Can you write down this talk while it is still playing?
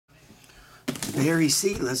Barry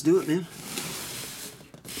C. Let's do it, man.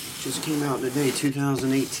 Just came out today,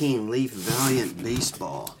 2018 Leaf Valiant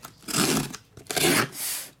Baseball.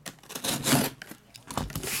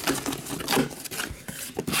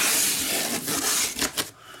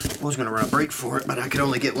 I was going to run a break for it, but I could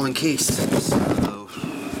only get one case. So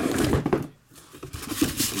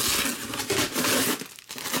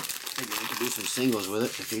maybe we could do some singles with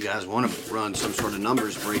it. If you guys want to run some sort of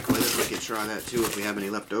numbers break with it, we could try that too if we have any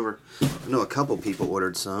left over. I know a couple people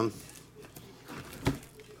ordered some.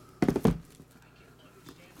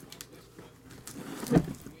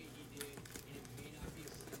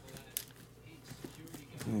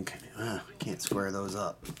 Okay, I can't square those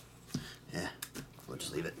up. Yeah, we'll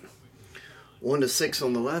just leave it. 1 to 6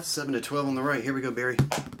 on the left, 7 to 12 on the right. Here we go, Barry.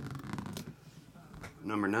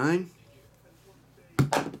 Number 9.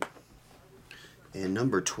 And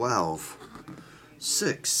number 12.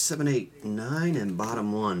 6, 7, 8, 9, and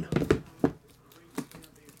bottom 1.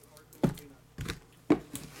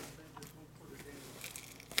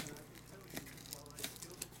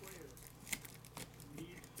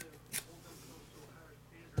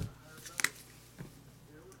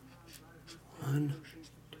 One,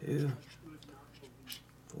 2,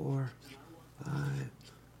 4, 5,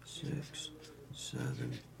 6,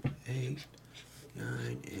 7, 8,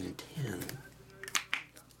 9, and 10.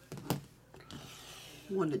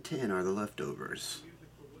 1 to 10 are the leftovers.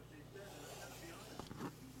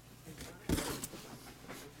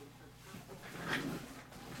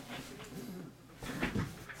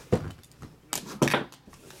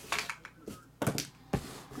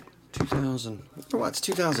 It's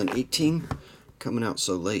 2018 coming out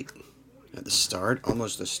so late at the start,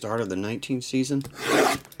 almost the start of the 19th season.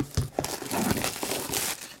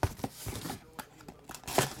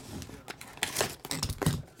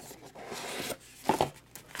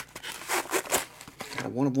 Got a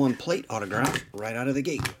 1-of-1 plate autograph right out of the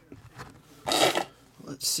gate.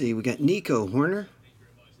 Let's see, we got Nico Horner.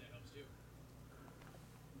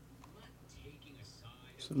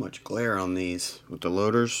 So much glare on these with the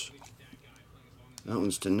loaders. That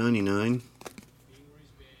one's to 99.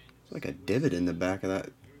 It's like a divot in the back of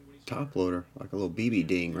that top loader, like a little BB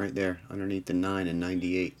ding right there underneath the 9 and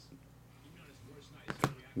 98.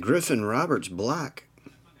 Griffin Roberts Black.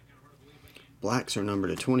 Blacks are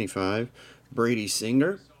numbered to 25. Brady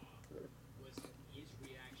Singer.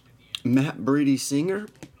 Matt Brady Singer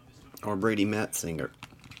or Brady Matt Singer.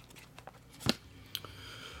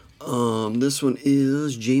 This one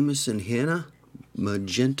is Jameson Hanna,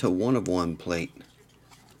 magenta 1-of-1 plate.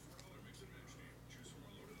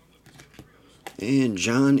 And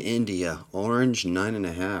John India, orange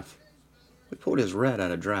 9.5. We pulled his red out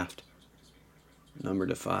of draft. Numbered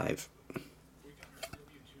to 5.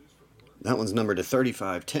 That one's numbered to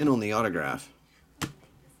 35. 10 on the autograph.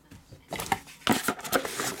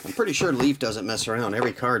 I'm pretty sure Leaf doesn't mess around.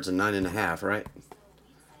 Every card's a 9.5, right?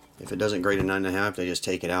 If it doesn't grade a 9.5, they just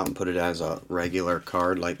take it out and put it as a regular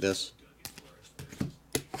card like this.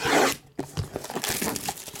 I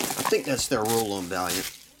think that's their rule on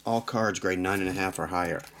Valiant. All cards grade 9.5 or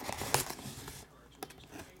higher.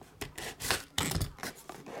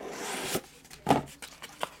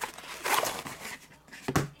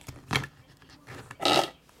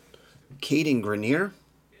 Caden Grenier.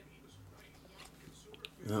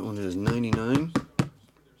 That one is 99.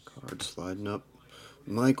 Card sliding up.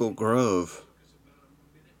 Michael Grove.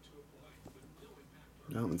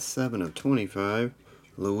 That one's 7 of 25.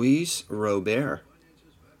 Luis Robert.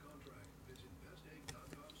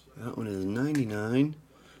 That one is 99.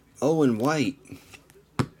 Owen White.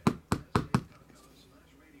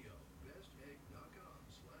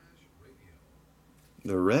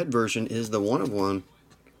 The red version is the 1-of-1.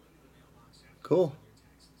 Cool.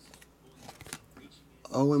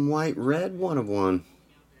 Owen White red 1-of-1.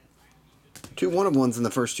 2 1-of-1s in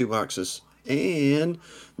the first 2 boxes. And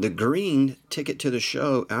the green ticket to the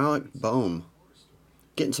show, Alec Boehm.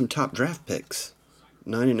 Getting some top draft picks.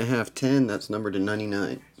 9.5, 10. That's numbered to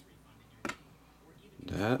 99.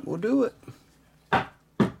 That will do it.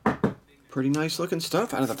 Pretty nice looking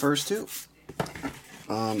stuff out of the first 2.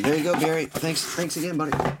 There you go, Barry. Thanks again,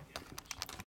 buddy.